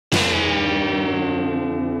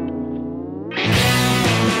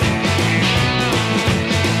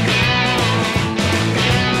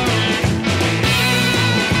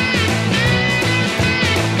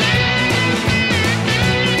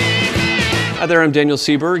Hi there, I'm Daniel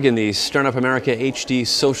Sieberg in the Startup America HD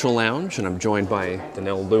Social Lounge, and I'm joined by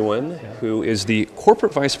Lewin, who is the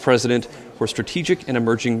Corporate Vice President for Strategic and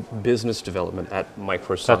Emerging Business Development at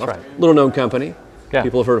Microsoft. That's right. Little known company. Yeah.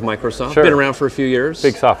 People have heard of Microsoft. Sure. Been around for a few years.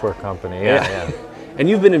 Big software company, yeah. And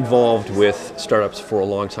you've been involved with startups for a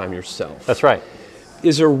long time yourself. That's right.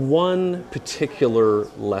 Is there one particular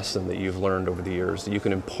lesson that you've learned over the years that you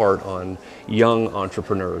can impart on young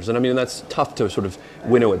entrepreneurs? And I mean, that's tough to sort of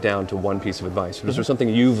winnow it down to one piece of advice, but is there something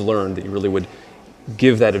you've learned that you really would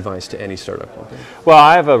give that advice to any startup company? Well,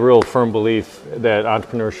 I have a real firm belief that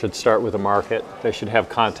entrepreneurs should start with a market. They should have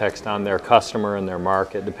context on their customer and their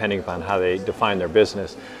market, depending upon how they define their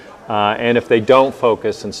business. And if they don't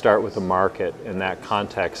focus and start with a market in that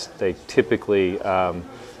context, they typically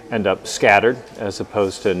end up scattered as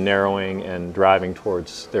opposed to narrowing and driving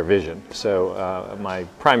towards their vision. So my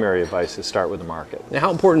primary advice is start with the market. Now,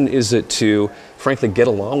 how important is it to, frankly, get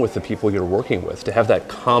along with the people you're working with, to have that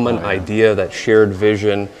common idea, that shared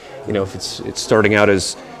vision? You know, if it's starting out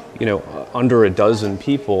as, you know, under a dozen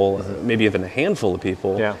people, maybe even a handful of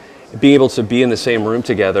people, being able to be in the same room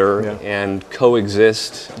together and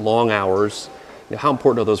coexist long hours. How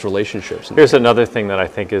important are those relationships? Here's another thing that I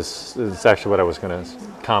think is actually what I was going to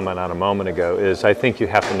comment on a moment ago, is I think you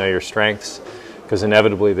have to know your strengths, because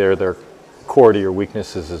inevitably they're core to your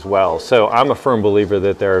weaknesses as well. So I'm a firm believer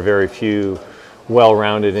that there are very few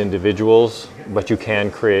well-rounded individuals, but you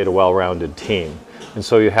can create a well-rounded team. And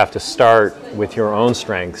so you have to start with your own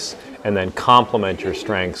strengths and then complement your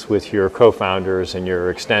strengths with your co-founders and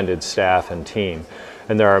your extended staff and team.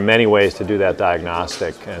 And there are many ways to do that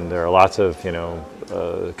diagnostic, and there are lots of,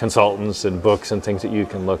 consultants and books and things that you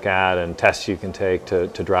can look at and tests you can take to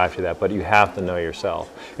drive to that, but you have to know yourself.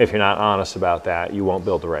 If you're not honest about that, you won't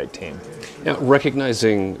build the right team. Now,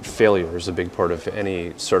 recognizing failure is a big part of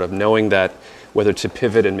any sort of knowing that whether to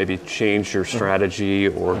pivot and maybe change your strategy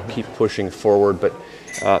or keep pushing forward, but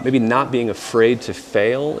maybe not being afraid to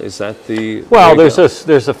fail. Is that the... Well, there's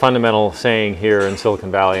a fundamental saying here in Silicon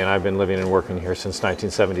Valley, and I've been living and working here since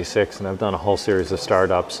 1976, and I've done a whole series of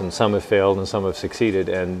startups, and some have failed and some have succeeded,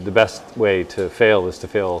 and the best way to fail is to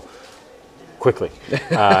fail quickly,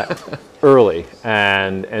 early,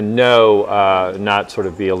 and know, not sort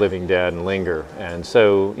of be a living dead and linger. And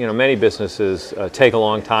so, many businesses take a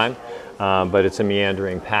long time, but it's a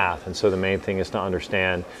meandering path, and so the main thing is to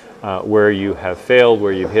understand where you have failed,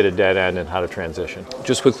 where you've hit a dead end, and how to transition.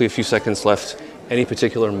 Just quickly, a few seconds left. Any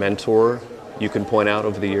particular mentor you can point out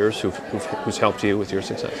over the years who's helped you with your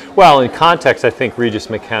success? Well, in context, I think Regis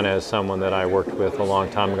McKenna is someone that I worked with a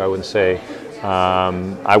long time ago. I wouldn't say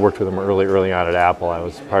I worked with him early on at Apple. I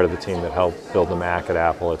was part of the team that helped build the Mac at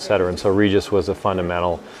Apple, et cetera. And so Regis was a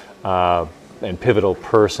fundamental and pivotal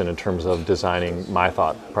person in terms of designing my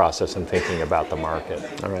thought process and thinking about the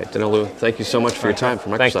market. All right, Danilo, thank you so much for your time for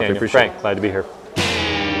Microsoft. Thanks, Daniel. We appreciate it. Glad to be here.